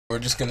We're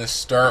just gonna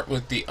start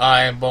with the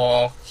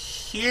eyeball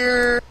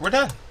here. We're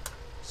done.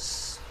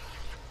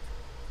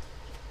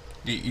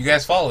 You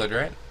guys followed,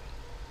 right?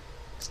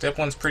 Step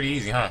one's pretty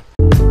easy, huh?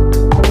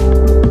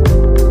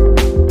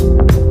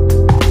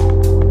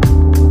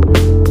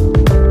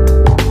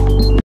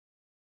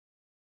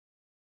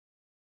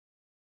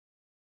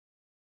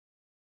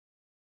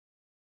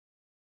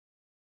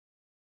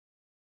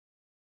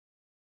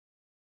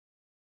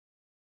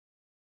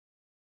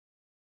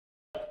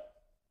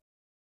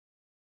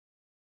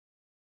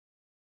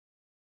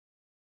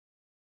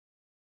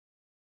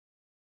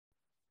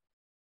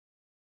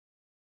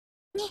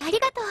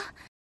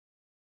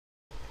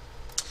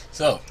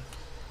 So,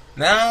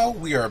 now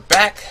we are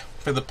back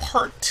for the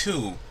part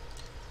 2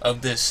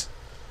 of this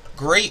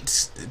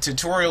great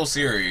tutorial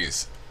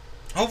series.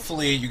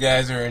 Hopefully you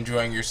guys are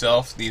enjoying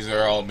yourself. These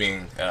are all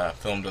being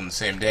filmed on the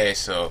same day,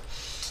 so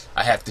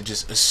I have to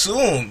just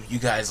assume you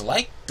guys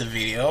liked the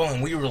video,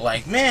 and we were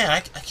like, man,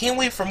 I can't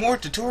wait for more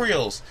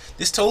tutorials.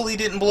 This totally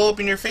didn't blow up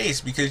in your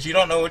face because you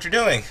don't know what you're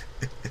doing.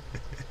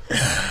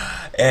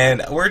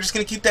 And we're just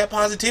going to keep that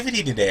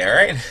positivity today,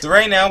 alright? So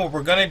right now what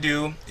we're going to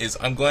do is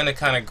I'm going to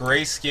kind of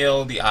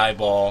grayscale the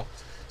eyeball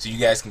so you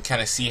guys can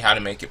kind of see how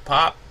to make it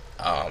pop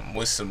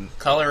with some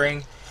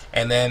coloring.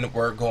 And then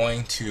we're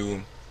going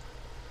to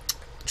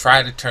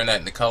try to turn that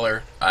into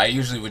color. I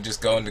usually would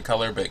just go into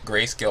color, but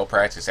grayscale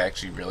practice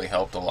actually really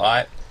helped a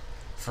lot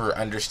for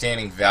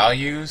understanding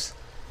values.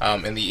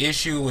 And the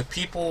issue with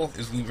people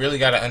is we really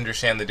got to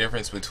understand the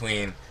difference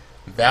between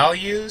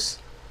values.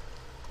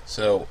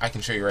 So I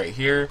can show you right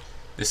here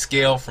the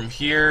scale from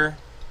here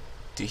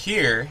to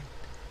here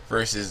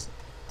versus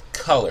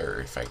color,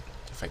 if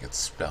I could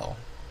spell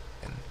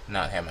and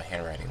not have my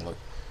handwriting look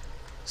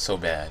so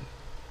bad,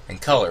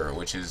 and color,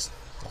 which is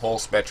the whole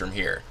spectrum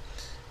here.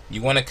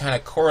 You want to kind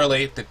of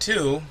correlate the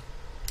two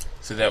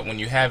so that when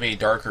you have a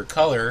darker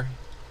color,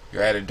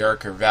 you're at a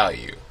darker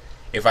value.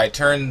 If I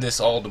turn this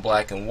all to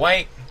black and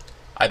white,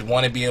 I'd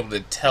want to be able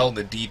to tell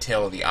the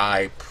detail of the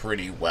eye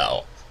pretty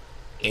well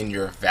in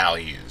your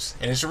values.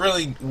 And it's a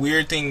really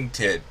weird thing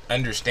to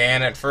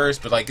understand at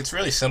first, but like it's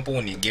really simple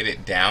when you get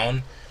it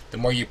down. The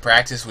more you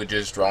practice with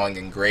just drawing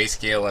in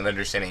grayscale and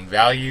understanding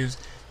values,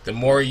 the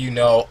more you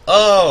know,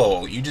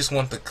 oh, you just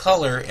want the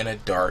color in a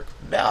dark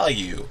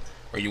value,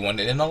 or you want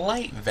it in a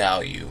light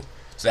value,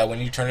 so that when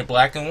you turn it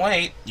black and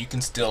white, you can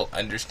still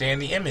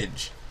understand the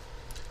image.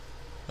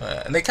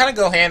 And they kind of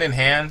go hand in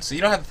hand, so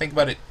you don't have to think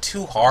about it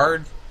too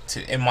hard,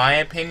 in my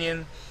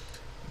opinion.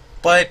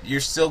 But you're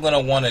still going to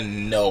want to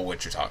know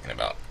what you're talking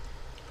about.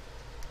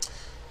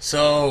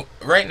 So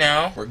right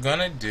now we're going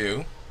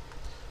to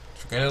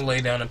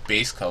lay down a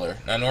base color.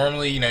 Now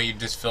normally, you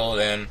just fill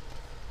it in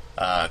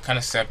kind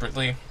of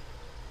separately.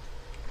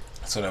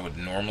 That's what I would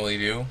normally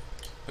do.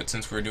 But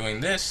since we're doing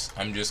this,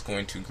 I'm just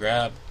going to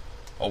grab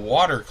a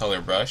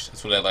watercolor brush.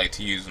 That's what I like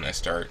to use when I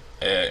start.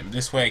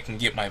 This way I can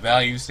get my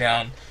values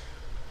down.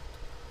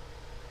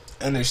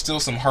 And there's still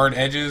some hard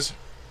edges,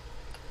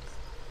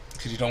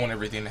 because you don't want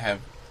everything to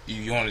have,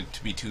 you want it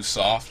to be too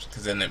soft,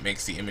 because then it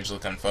makes the image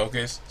look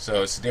unfocused.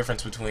 So it's the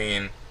difference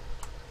between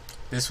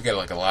this. We got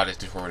like a lot of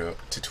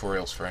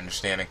tutorials for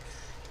understanding.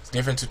 It's the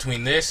difference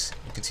between this,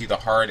 you can see the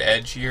hard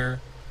edge here,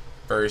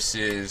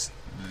 versus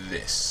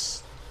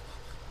this,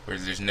 where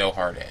there's no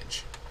hard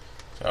edge.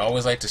 So I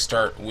always like to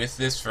start with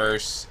this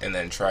first, and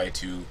then try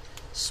to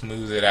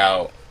smooth it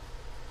out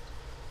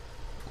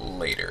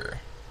later.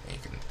 Then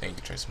you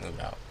can try to smooth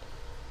it out.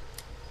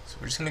 So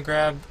we're just going to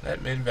grab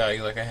that mid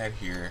value like I had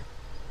here.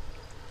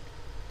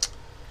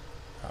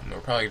 We're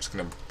probably just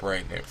going to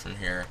brighten it from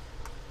here.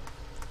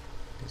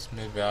 This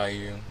mid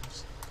value,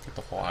 just get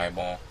the whole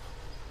eyeball.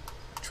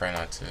 Try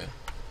not to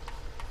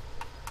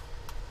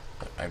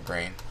let my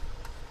brain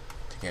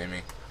get at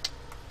me.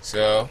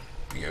 So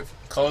we have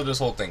colored this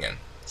whole thing in.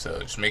 So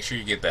just make sure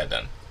you get that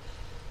done.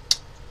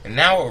 And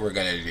now what we're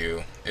going to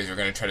do is we're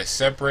going to try to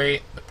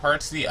separate the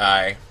parts of the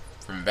eye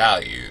from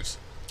values.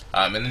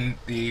 And then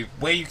the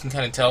way you can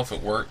kind of tell if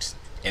it worked,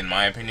 in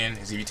my opinion,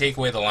 is if you take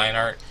away the line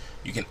art,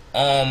 you can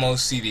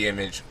almost see the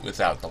image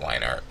without the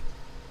line art.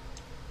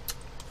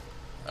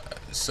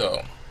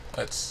 So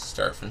let's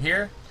start from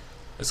here.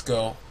 Let's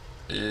go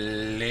a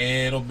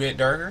little bit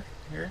darker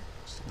here,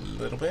 just a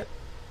little bit.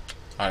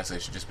 Honestly,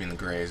 it should just be in the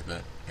grays,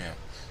 but yeah,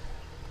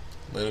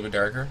 a little bit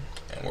darker.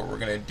 And what we're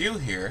gonna do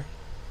here,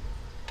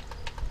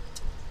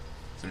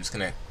 so I'm just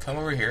gonna come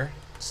over here.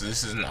 So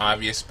this is an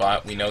obvious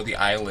spot. We know the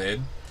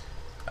eyelid,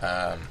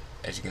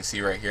 as you can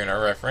see right here in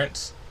our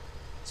reference.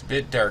 It's a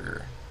bit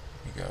darker.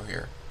 We go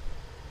here.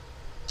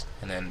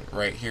 And then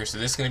right here, so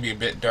this is going to be a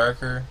bit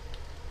darker,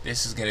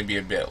 this is going to be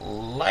a bit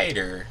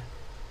lighter,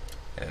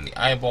 and then the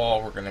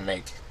eyeball we're going to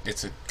make,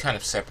 it's a kind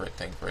of separate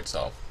thing for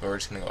itself, but we're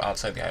just going to go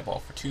outside the eyeball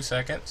for 2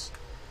 seconds,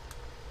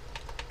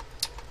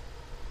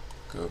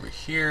 go over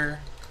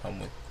here,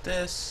 come with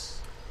this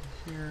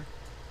here,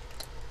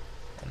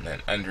 and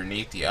then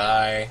underneath the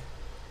eye,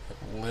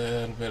 a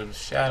little bit of a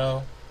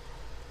shadow,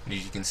 and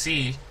as you can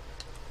see,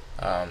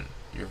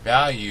 your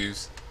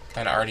values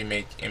kind of already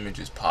make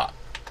images pop.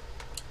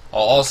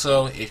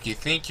 Also, if you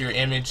think your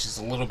image is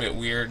a little bit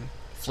weird,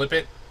 flip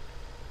it,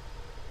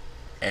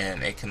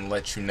 and it can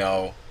let you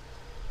know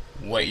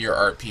what your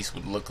art piece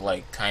would look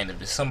like kind of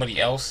to somebody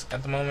else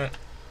at the moment,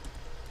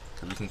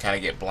 because we can kind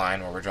of get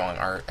blind while we're drawing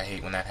art. I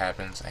hate when that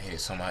happens. I hate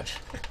it so much.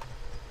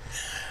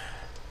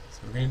 So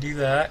we're going to do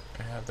that.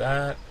 I have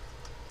that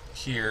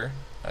here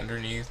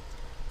underneath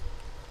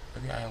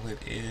where the eyelid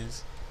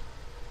is,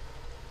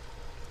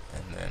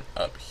 and then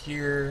up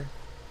here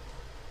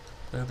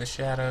look at the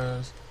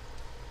shadows,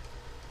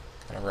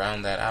 kind of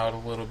round that out a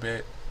little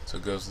bit so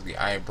it goes to the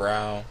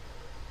eyebrow.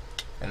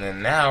 And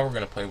then now we're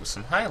going to play with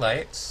some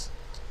highlights.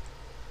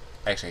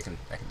 Actually,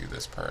 I can do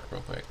this part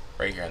real quick.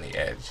 Right here on the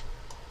edge.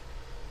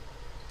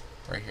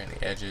 Right here on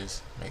the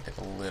edges. Make it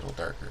a little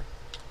darker.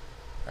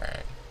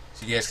 Alright.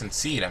 So you guys can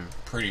see it, I'm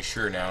pretty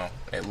sure now.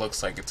 It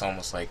looks like it's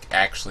almost like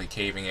actually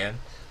caving in,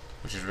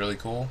 which is really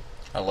cool.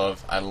 I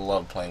love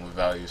playing with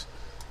values.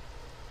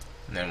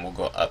 And then we'll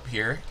go up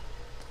here.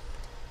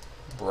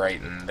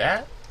 Brighten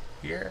that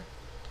here.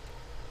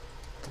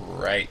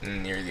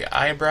 Brighten near the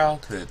eyebrow,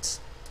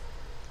 because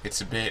it's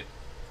a bit,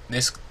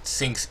 this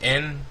sinks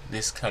in,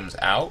 this comes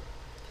out.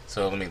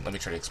 So let me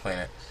try to explain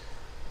it.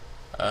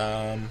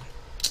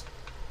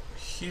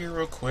 Here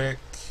real quick.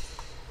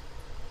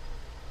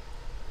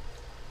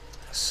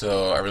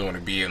 So I really want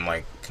to be in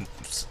like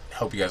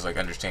help you guys like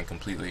understand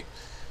completely.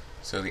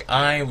 So the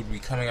eye would be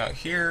coming out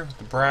here,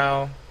 the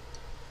brow,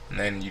 and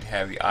then you'd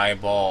have the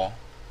eyeball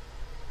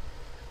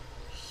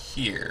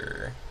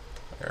here.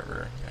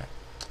 Whatever. Yeah.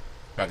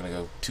 I'm not gonna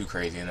go too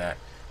crazy in that.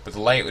 But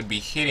the light would be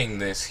hitting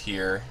this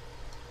here,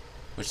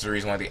 which is the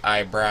reason why the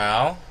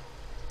eyebrow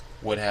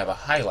would have a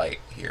highlight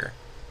here.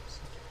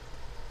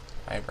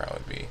 Eyebrow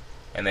would be.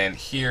 And then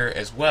here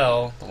as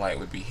well, the light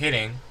would be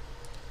hitting.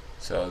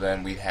 So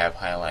then we'd have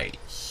highlight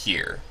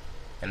here.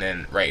 And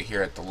then right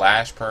here at the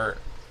lash part,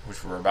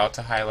 which we're about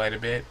to highlight a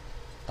bit,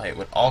 light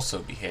would also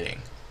be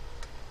hitting.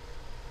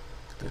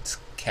 It's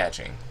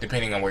catching.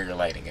 Depending on where your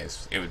lighting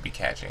is, it would be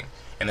catching.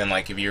 And then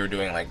like if you were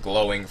doing like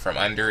glowing from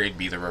under, it'd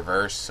be the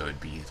reverse. So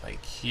it'd be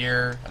like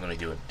here. I'm going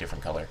to do a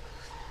different color.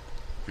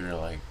 If you were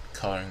like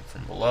coloring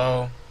from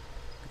below,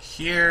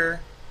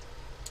 here,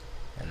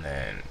 and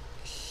then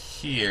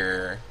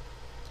here,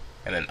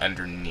 and then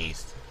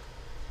underneath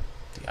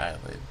the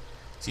eyelid.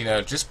 So, you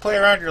know, just play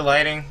around your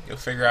lighting. You'll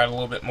figure out a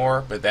little bit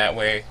more, but that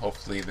way,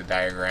 hopefully the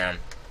diagram,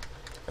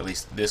 at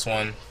least this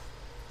one,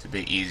 it's a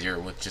bit easier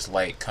with just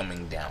light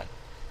coming down.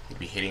 You'd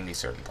be hitting these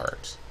certain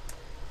parts.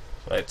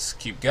 So let's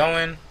keep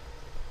going.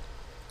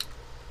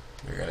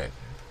 We're going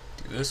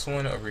to do this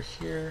one over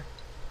here.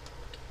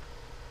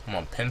 I'm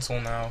on pencil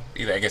now.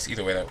 I guess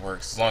either way that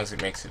works, as long as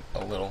it makes it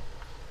a little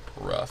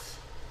rough.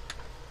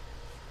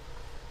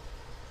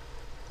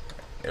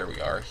 There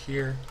we are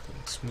here.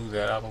 Smooth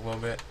that out a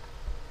little bit.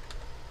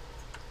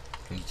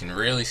 And you can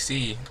really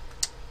see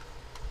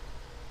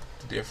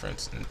the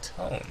difference in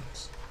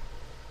tones.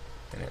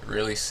 And it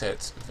really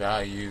sets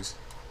values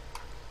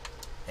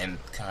and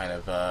kind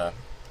of,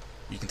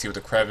 you can see with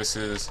the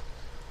crevices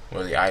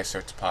where the eye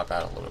starts to pop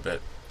out a little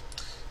bit.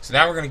 So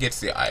now we're going to get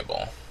to the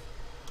eyeball.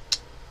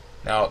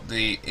 Now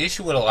the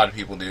issue what a lot of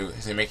people do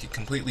is they make it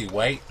completely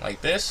white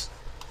like this.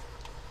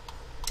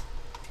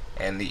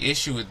 And the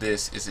issue with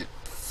this is it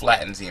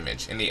flattens the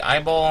image. And the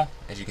eyeball,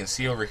 as you can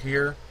see over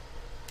here,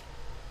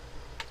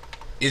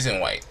 isn't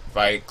white. If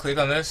I click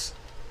on this,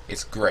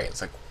 it's gray.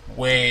 It's like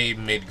way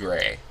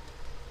mid-gray.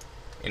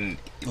 And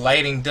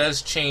lighting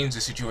does change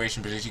the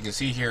situation, but as you can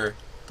see here,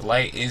 the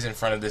light is in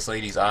front of this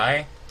lady's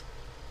eye.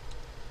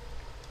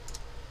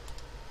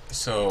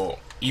 So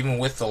even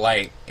with the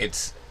light,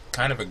 it's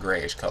kind of a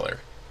grayish color.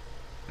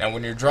 Now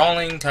when you're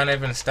drawing kind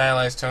of in a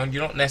stylized tone, you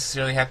don't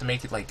necessarily have to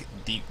make it like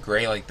deep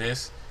gray like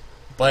this,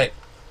 but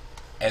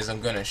as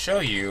I'm going to show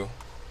you,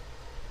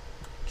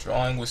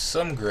 drawing with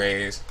some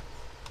grays,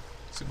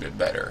 it's a bit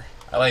better.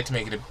 I like to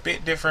make it a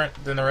bit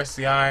different than the rest of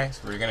the eye,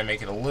 so we're going to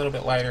make it a little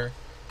bit lighter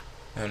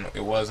than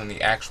it was on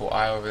the actual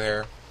eye over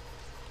there,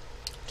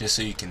 just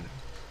so you can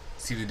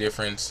see the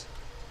difference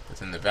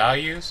within the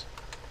values.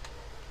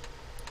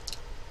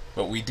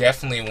 But we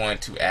definitely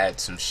want to add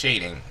some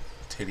shading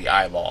to the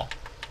eyeball.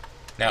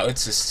 Now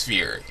it's a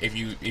sphere. If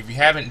you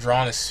haven't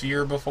drawn a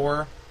sphere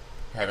before,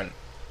 haven't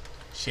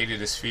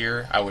shaded a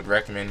sphere, I would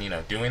recommend, you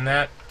know, doing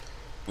that.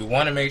 We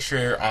want to make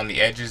sure on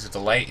the edges that the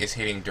light is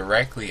hitting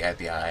directly at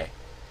the eye,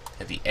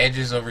 that the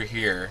edges over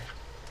here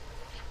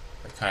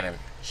are kind of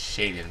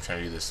shaded. I'm trying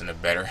to do this in a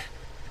better,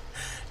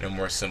 in a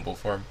more simple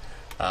form.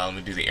 Let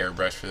me do the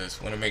airbrush for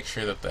this. We want to make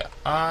sure that the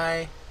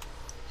eye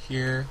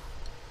here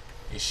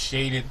is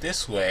shaded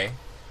this way,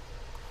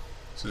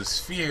 so the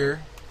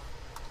sphere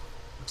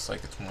looks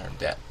like it's more in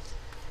depth.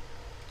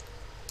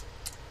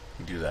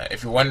 You do that.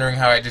 If you're wondering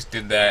how I just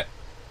did that,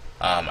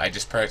 I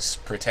just press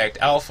Protect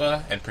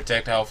Alpha, and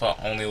Protect Alpha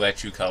only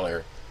lets you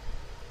color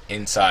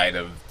inside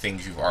of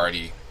things you've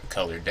already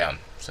colored down.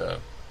 So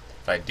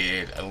if I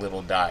did a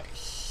little dot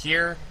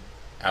here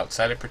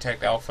outside of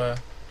Protect Alpha,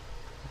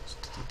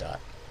 just do the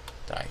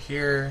dot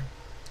here,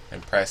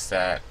 and press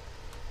that,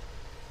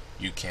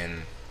 you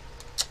can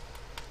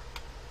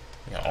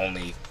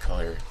only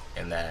color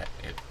in that,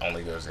 it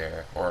only goes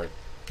there, or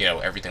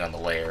everything on the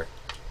layer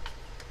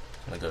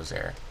only goes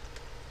there.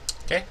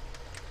 Okay,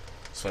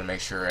 just want to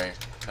make sure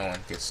no one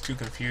gets too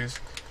confused.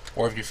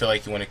 Or if you feel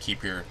like you want to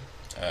keep your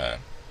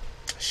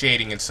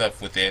shading and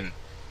stuff within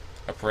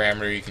a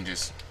parameter, you can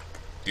just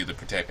do the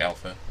protect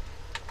alpha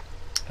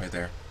right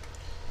there.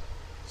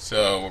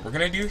 So what we're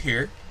going to do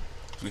here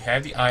is we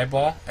have the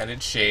eyeball at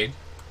its shade,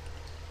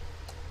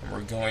 and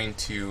we're going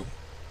to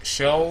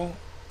show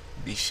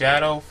the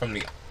shadow from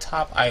the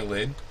top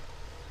eyelid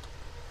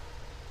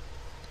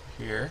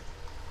here,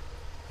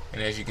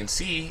 and as you can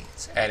see,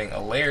 it's adding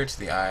a layer to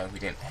the eye we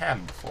didn't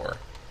have before.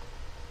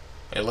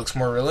 It looks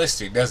more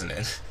realistic, doesn't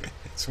it?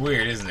 It's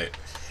weird, isn't it?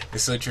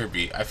 It's so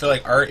trippy. I feel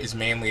like art is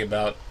mainly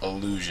about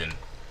illusion.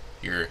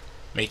 You're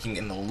making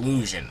an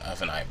illusion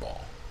of an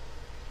eyeball.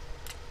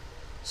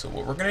 So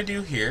what we're going to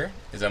do here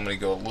is I'm going to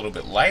go a little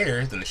bit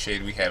lighter than the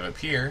shade we have up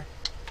here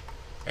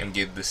and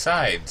give the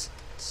sides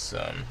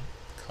some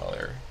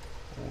color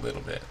a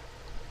little bit.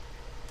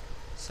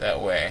 So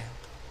that way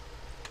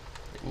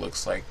it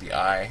looks like the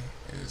eye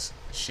is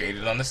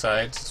shaded on the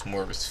sides. It's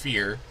more of a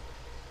sphere.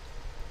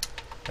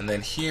 And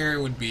then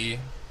here would be,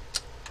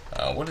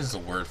 what is the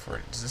word for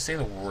it? Does it say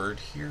the word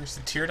here? Is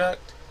the tear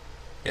duct?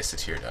 Yes, the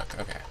tear duct.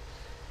 Okay.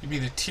 It'd be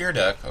the tear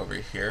duct over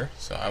here.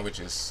 So I'm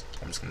just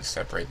going to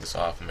separate this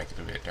off and make it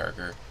a bit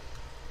darker.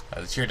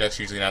 The tear duct's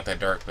usually not that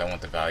dark, but I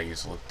want the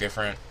values to look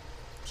different.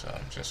 So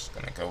I'm just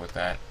going to go with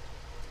that.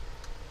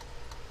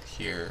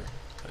 Here,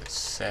 let it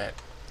set.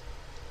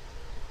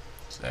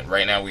 So then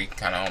right now we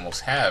kind of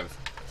almost have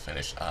a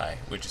finished eye,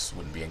 which just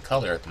wouldn't be in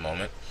color at the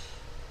moment.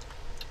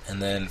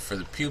 And then for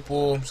the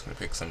pupil, I'm just going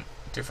to pick some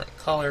different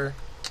color,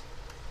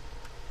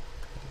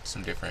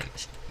 some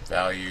different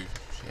value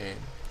shade.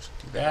 Just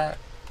do that.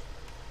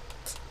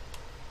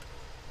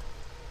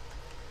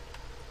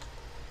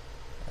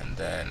 And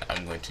then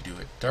I'm going to do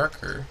a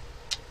darker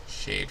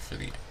shade for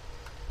the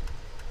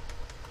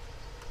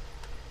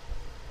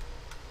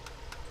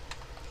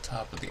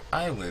top of the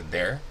eyelid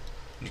there.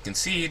 And you can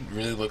see it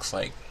really looks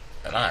like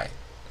an eye.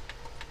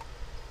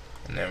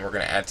 And then we're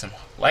going to add some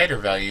lighter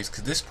values,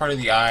 because this part of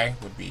the eye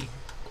would be,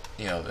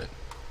 the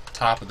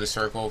top of the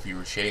circle. If you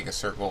were shading a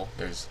circle,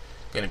 there's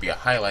going to be a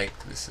highlight.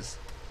 This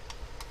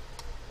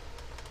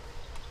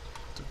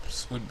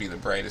would be the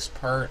brightest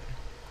part.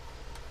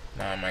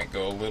 Now I might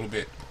go a little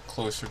bit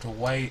closer to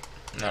white.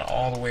 Not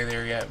all the way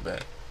there yet,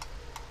 but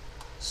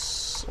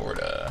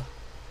sorta.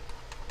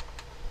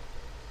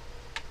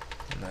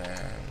 And then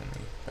let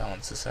me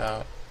balance this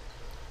out.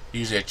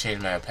 Usually I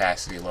change my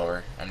opacity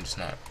lower. I'm just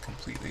not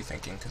completely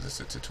thinking because it's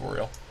a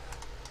tutorial.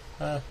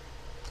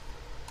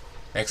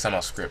 Next time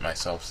I'll script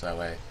myself so that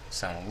way I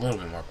sound a little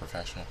bit more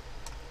professional.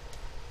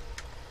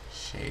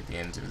 Shade the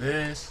ends of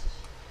this,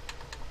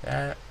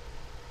 that,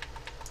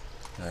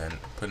 and then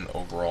put an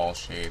overall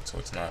shade so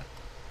it's not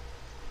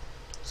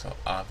so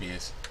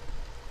obvious.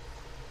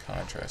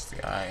 Contrast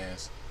the eye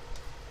is.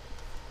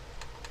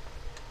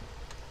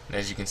 And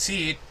as you can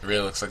see, it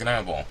really looks like an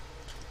eyeball.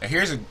 Now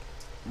here's a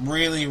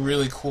really,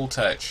 really cool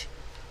touch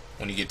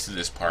when you get to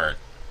this part.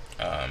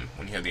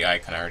 When you have the eye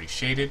kind of already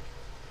shaded,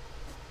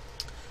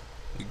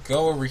 we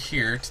go over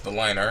here to the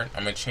line art.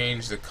 I'm going to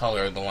change the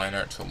color of the line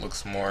art so it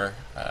looks more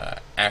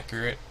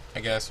accurate, I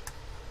guess.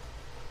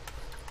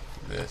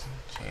 Do this,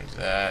 change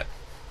that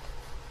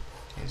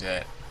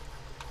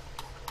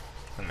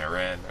from the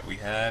red that we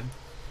had.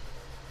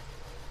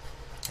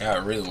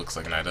 Yeah, it really looks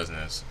like an eye, doesn't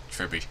it? It's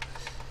trippy.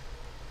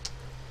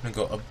 I'm going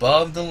to go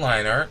above the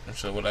line art and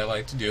show what I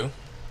like to do.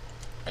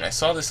 And I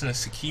saw this in a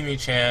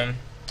Sakimi-chan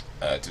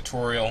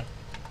tutorial.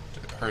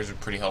 Hers are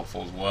pretty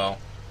helpful as well.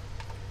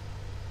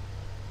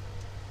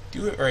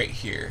 Do it right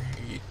here.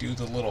 You do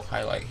the little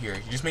highlight here.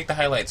 You just make the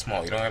highlight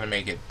small. You don't have to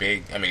make it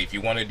big. I mean, if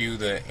you want to do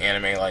the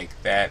anime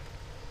like that,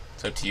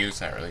 it's up to you.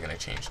 It's not really going to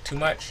change too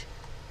much.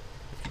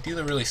 If you do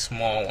the really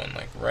small one,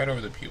 like right over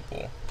the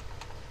pupil,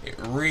 it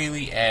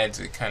really adds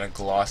a kind of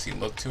glossy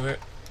look to it.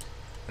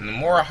 And the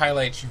more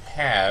highlights you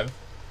have,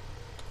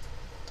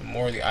 the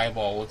more the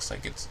eyeball looks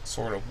like it's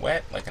sort of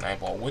wet, like an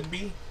eyeball would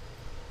be.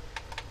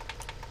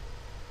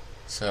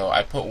 So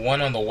I put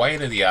one on the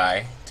white of the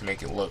eye to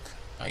make it look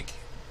like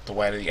the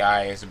white of the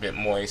eye is a bit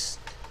moist.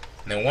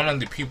 And then one on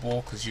the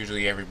pupil, because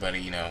usually everybody,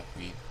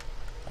 we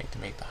like to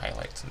make the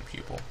highlights in the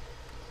pupil.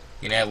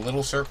 You can add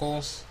little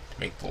circles to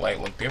make the light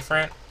look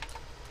different.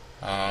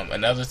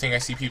 Another thing I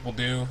see people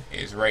do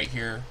is right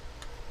here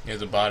near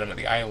the bottom of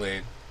the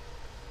eyelid,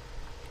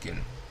 you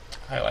can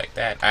highlight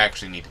that. I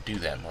actually need to do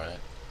that more. That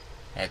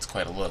adds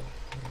quite a look.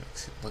 It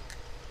makes it look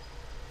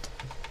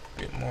a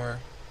bit more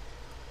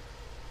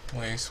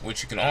moist.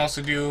 What you can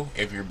also do,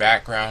 if your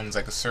background is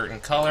like a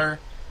certain color,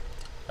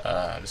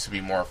 this would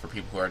be more for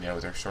people who already know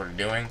what they're sort of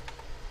doing.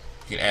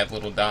 You can add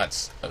little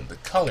dots of the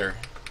color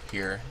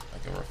here,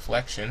 like a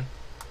reflection,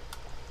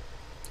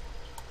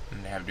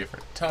 and have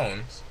different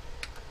tones.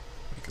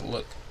 Make it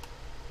look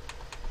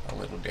a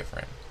little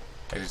different.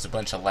 Like there's a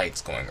bunch of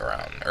lights going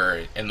around,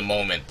 or in the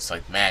moment it's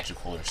like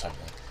magical or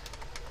something.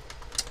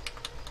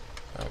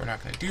 But we're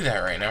not going to do that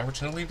right now. We're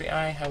just going to leave the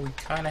eye how we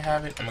kind of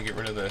have it. I'm going to get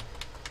rid of the...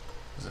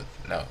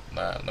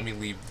 let me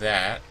leave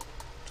that.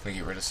 I'm going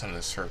to get rid of some of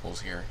the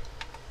circles here.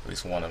 At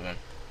least one of them.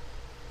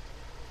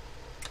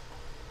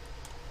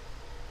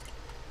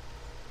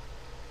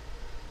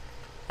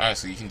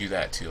 Honestly, you can do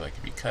that too. Like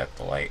if you cut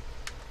the light,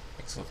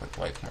 makes it look like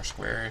the light's more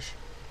squarish.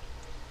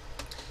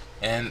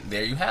 And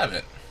there you have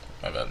it.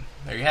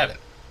 There you have it.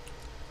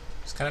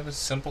 It's kind of a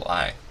simple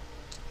eye.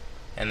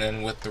 And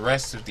then with the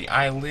rest of the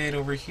eyelid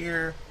over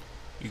here,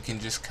 you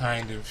can just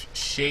kind of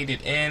shade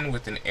it in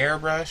with an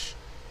airbrush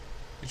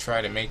to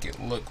try to make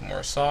it look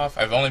more soft.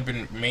 I've only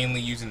been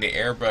mainly using the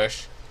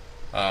airbrush,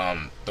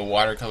 the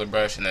watercolor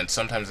brush, and then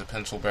sometimes the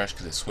pencil brush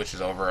because it switches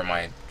over on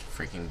my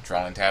freaking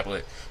drawing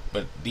tablet.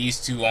 But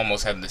these two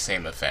almost have the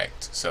same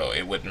effect, so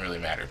it wouldn't really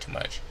matter too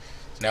much.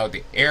 So now with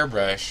the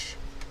airbrush,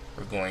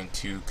 we're going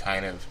to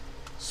kind of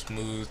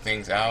smooth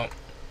things out.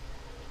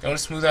 Don't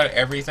smooth out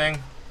everything,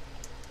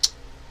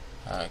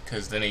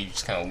 because then you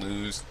just kind of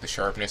lose the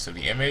sharpness of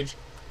the image.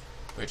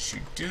 But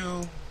you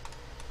do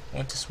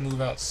want to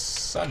smooth out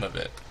some of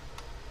it.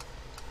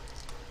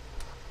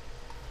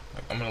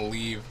 Like I'm going to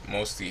leave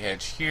most of the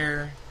edge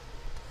here.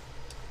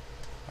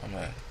 I'm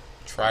going to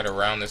try to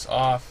round this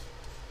off.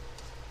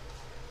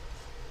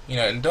 You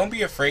know, and don't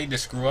be afraid to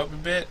screw up a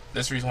bit.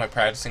 That's the reason why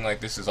practicing like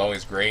this is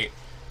always great,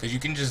 because you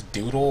can just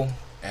doodle,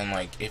 and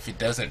like if it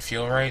doesn't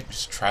feel right,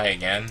 just try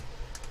again.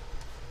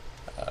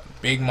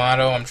 Big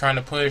motto I'm trying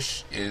to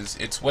push is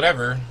it's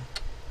whatever,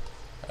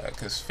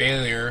 because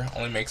failure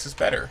only makes us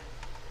better.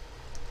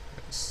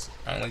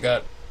 I only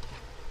got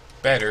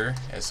better,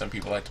 as some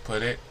people like to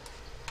put it,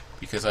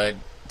 because I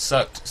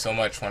sucked so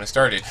much when I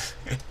started.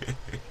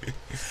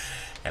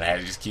 And I had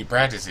to just keep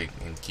practicing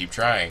and keep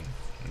trying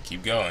and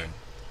keep going.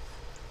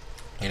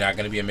 You're not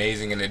going to be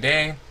amazing in a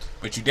day,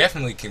 but you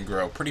definitely can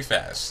grow pretty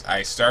fast.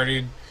 I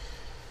started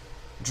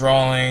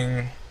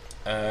drawing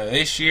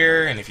this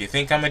year, and if you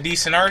think I'm a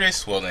decent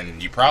artist, well then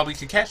you probably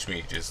could catch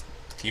me. Just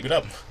keep it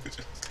up.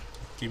 Just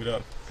keep it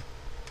up.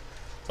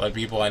 A lot of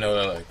people I know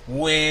are like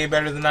way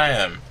better than I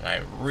am, and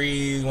I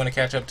really want to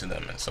catch up to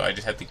them, and so I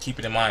just have to keep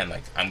it in mind,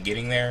 like I'm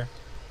getting there,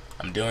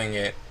 I'm doing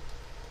it,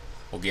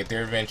 we'll get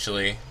there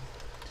eventually.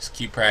 Just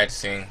keep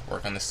practicing,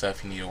 work on the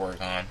stuff you need to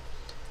work on.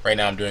 Right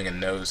now I'm doing a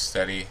nose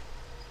study,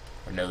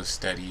 or nose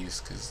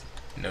studies, because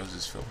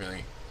noses feel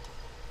really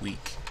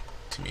weak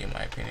to me in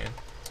my opinion.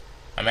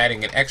 I'm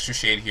adding an extra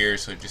shade here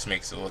so it just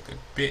makes it look a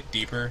bit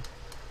deeper.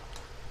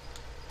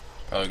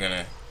 Probably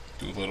gonna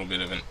do a little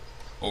bit of an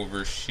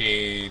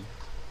overshade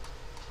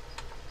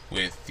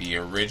with the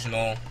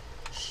original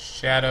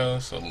shadow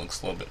so it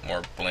looks a little bit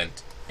more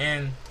blend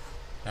in,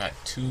 not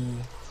too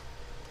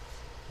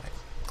like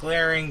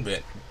glaring,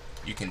 but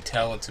you can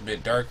tell it's a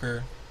bit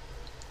darker.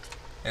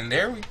 And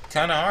there we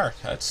kind of are.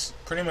 That's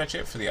pretty much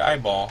it for the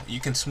eyeball. You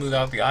can smooth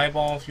out the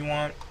eyeball if you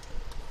want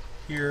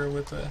here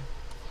with the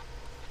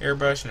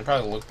airbrush, and it'll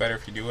probably look better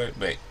if you do it,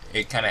 but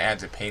it kind of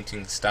adds a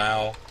painting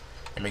style.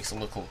 It makes it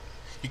look,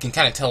 you can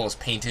kind of tell it's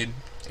painted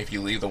if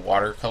you leave the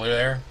watercolor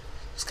there.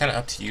 It's kind of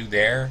up to you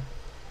there.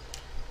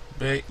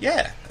 But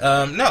yeah,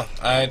 no,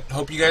 I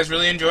hope you guys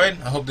really enjoyed.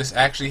 I hope this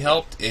actually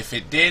helped. If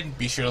it did,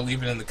 be sure to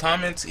leave it in the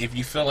comments. If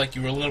you feel like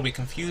you were a little bit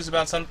confused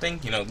about something,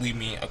 you know, leave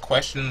me a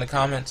question in the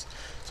comments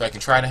so I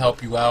can try to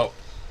help you out.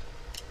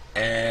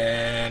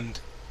 And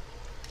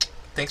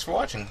thanks for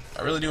watching.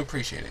 I really do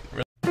appreciate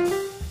it.